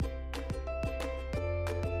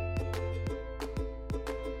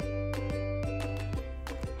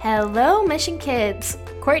Hello, Mission Kids!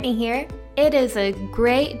 Courtney here. It is a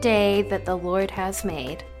great day that the Lord has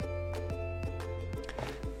made.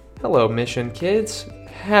 Hello, Mission Kids.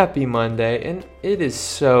 Happy Monday, and it is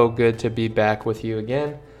so good to be back with you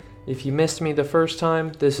again. If you missed me the first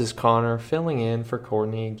time, this is Connor filling in for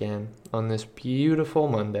Courtney again on this beautiful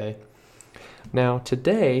Monday. Now,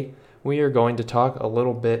 today, we are going to talk a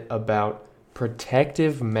little bit about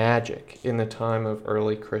protective magic in the time of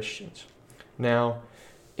early Christians. Now,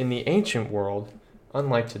 in the ancient world,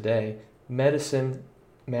 unlike today, medicine,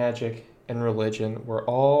 magic, and religion were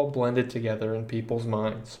all blended together in people's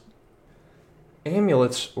minds.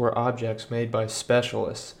 Amulets were objects made by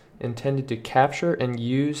specialists intended to capture and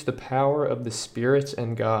use the power of the spirits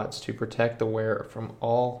and gods to protect the wearer from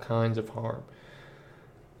all kinds of harm.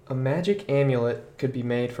 A magic amulet could be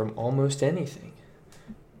made from almost anything.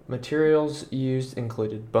 Materials used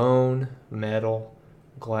included bone, metal,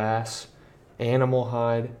 glass, animal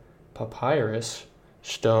hide, papyrus,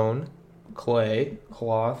 stone, clay,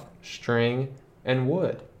 cloth, string, and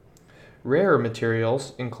wood. Rarer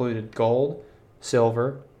materials included gold,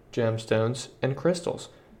 silver, gemstones, and crystals.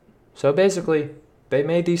 So basically, they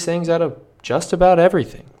made these things out of just about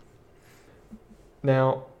everything.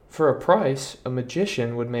 Now, for a price, a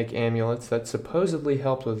magician would make amulets that supposedly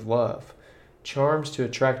helped with love, charms to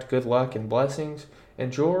attract good luck and blessings,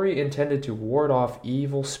 and jewelry intended to ward off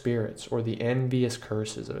evil spirits or the envious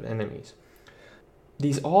curses of enemies.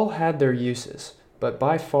 These all had their uses, but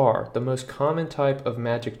by far the most common type of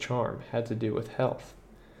magic charm had to do with health.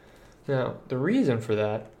 Now, the reason for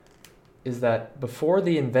that is that before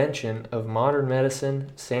the invention of modern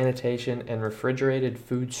medicine, sanitation, and refrigerated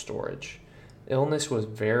food storage, illness was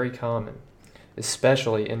very common,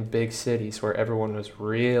 especially in big cities where everyone was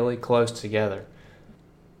really close together.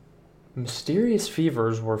 Mysterious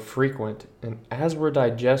fevers were frequent, and as were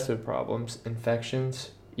digestive problems,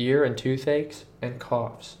 infections, ear and toothaches, and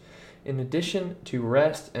coughs. In addition to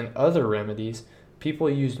rest and other remedies, people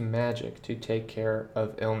used magic to take care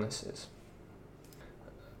of illnesses.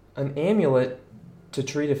 An amulet to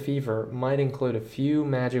treat a fever might include a few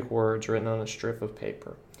magic words written on a strip of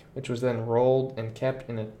paper, which was then rolled and kept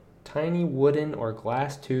in a tiny wooden or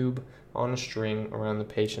glass tube on a string around the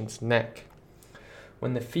patient's neck.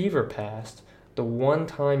 When the fever passed, the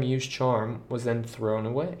one-time use charm was then thrown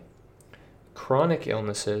away. Chronic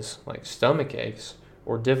illnesses, like stomach aches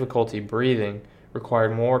or difficulty breathing,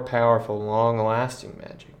 required more powerful, long-lasting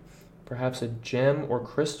magic, perhaps a gem or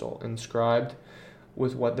crystal inscribed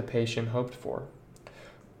with what the patient hoped for.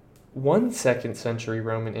 One 2nd century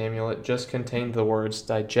Roman amulet just contained the words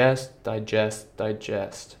digest, digest,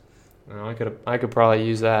 digest. Now, I could probably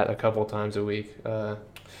use that a couple times a week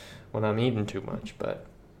when I'm eating too much, but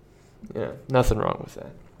yeah, nothing wrong with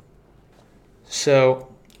that.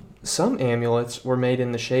 So, some amulets were made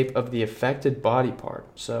in the shape of the affected body part.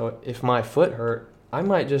 So, if my foot hurt, I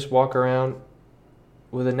might just walk around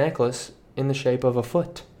with a necklace in the shape of a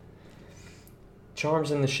foot. Charms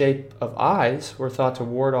in the shape of eyes were thought to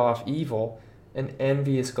ward off evil and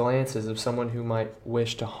envious glances of someone who might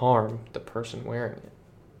wish to harm the person wearing it.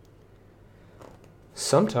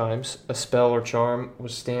 Sometimes a spell or charm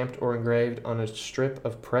was stamped or engraved on a strip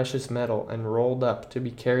of precious metal and rolled up to be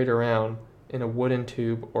carried around in a wooden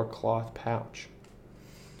tube or cloth pouch.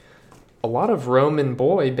 A lot of Roman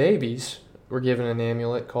boy babies were given an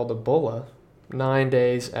amulet called a bulla 9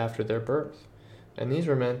 days after their birth, and these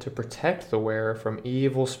were meant to protect the wearer from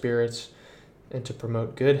evil spirits and to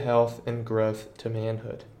promote good health and growth to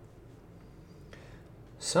manhood.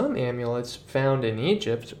 Some amulets found in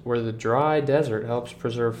Egypt, where the dry desert helps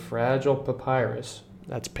preserve fragile papyrus,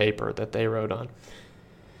 that's paper that they wrote on,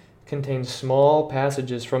 contain small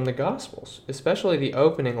passages from the Gospels, especially the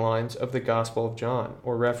opening lines of the Gospel of John,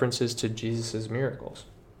 or references to Jesus' miracles.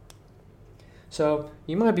 So,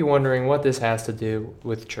 you might be wondering what this has to do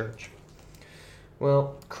with church.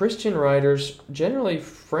 Well, Christian writers generally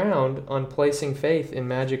frowned on placing faith in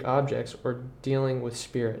magic objects or dealing with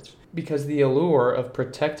spirits, because the allure of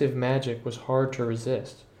protective magic was hard to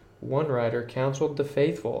resist. One writer counseled the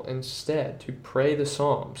faithful instead to pray the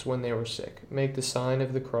Psalms when they were sick, make the sign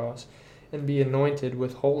of the cross, and be anointed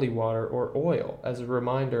with holy water or oil as a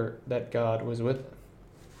reminder that God was with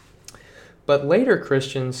them. But later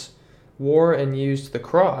Christians wore and used the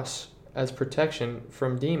cross as protection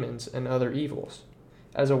from demons and other evils.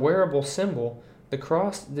 As a wearable symbol, the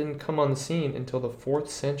cross didn't come on the scene until the 4th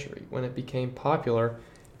century, when it became popular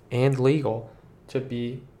and legal to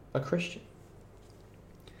be a Christian.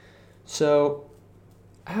 So,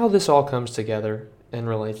 how this all comes together and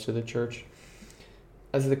relates to the church.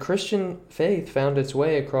 As the Christian faith found its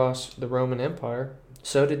way across the Roman Empire,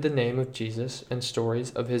 So did the name of Jesus and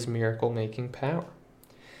stories of his miracle-making power.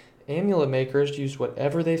 Amulet makers used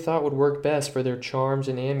whatever they thought would work best for their charms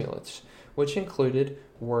and amulets, which included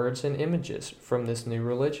words and images from this new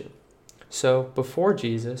religion. So, before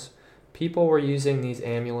Jesus, people were using these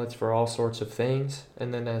amulets for all sorts of things,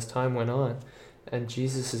 and then as time went on, and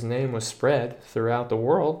Jesus' name was spread throughout the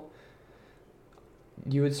world,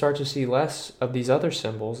 you would start to see less of these other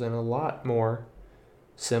symbols and a lot more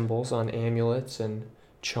symbols on amulets and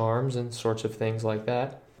charms and sorts of things like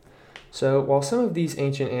that. So while some of these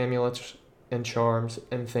ancient amulets and charms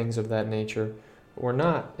and things of that nature were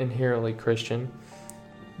not inherently Christian,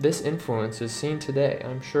 this influence is seen today.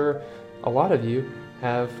 I'm sure a lot of you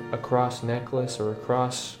have a cross necklace or a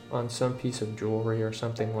cross on some piece of jewelry or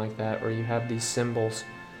something like that, or you have these symbols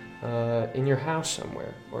in your house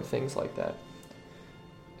somewhere or things like that.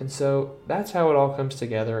 And so that's how it all comes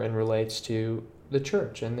together and relates to the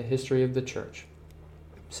church and the history of the church.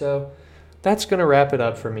 So that's going to wrap it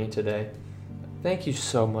up for me today. Thank you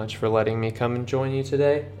so much for letting me come and join you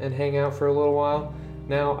today and hang out for a little while.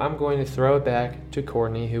 Now I'm going to throw it back to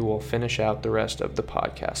Courtney, who will finish out the rest of the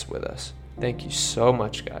podcast with us. Thank you so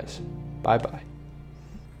much, guys. Bye-bye.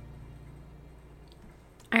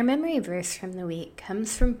 Our memory verse from the week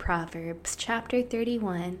comes from Proverbs chapter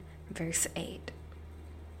 31, verse 8.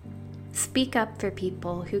 Speak up for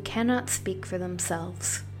people who cannot speak for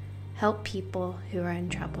themselves. Help people who are in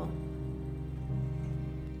trouble.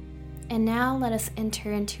 And now let us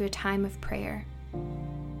enter into a time of prayer.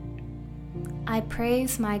 I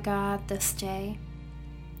praise my God this day.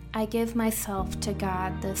 I give myself to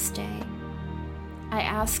God this day. I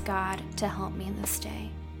ask God to help me this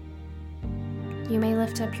day. You may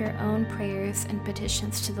lift up your own prayers and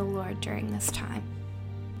petitions to the Lord during this time.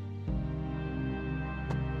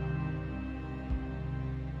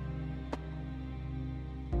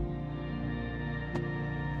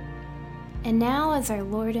 And now, as our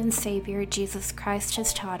Lord and Savior Jesus Christ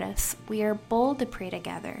has taught us, we are bold to pray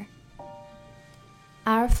together.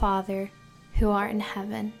 Our Father, who art in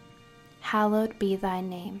heaven, hallowed be thy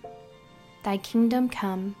name. Thy kingdom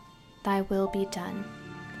come, thy will be done,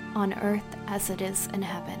 on earth as it is in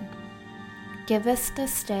heaven. Give us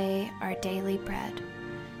this day our daily bread,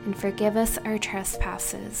 and forgive us our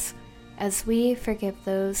trespasses, as we forgive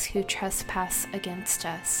those who trespass against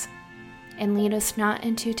us. And lead us not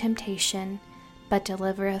into temptation, but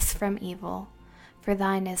deliver us from evil. For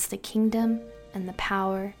thine is the kingdom, and the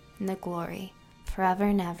power, and the glory, forever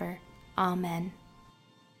and ever. Amen.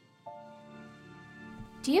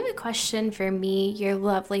 Do you have a question for me, your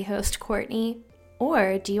lovely host, Courtney?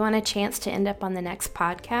 Or do you want a chance to end up on the next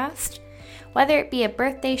podcast? Whether it be a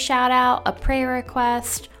birthday shout out, a prayer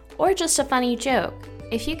request, or just a funny joke,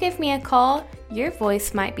 if you give me a call, your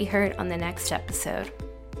voice might be heard on the next episode.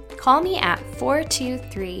 Call me at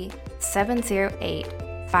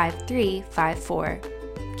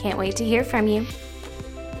 423-708-5354. Can't wait to hear from you.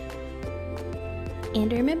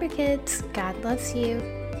 And remember, kids, God loves you.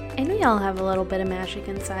 And we all have a little bit of magic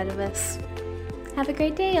inside of us. Have a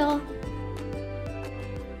great day, y'all.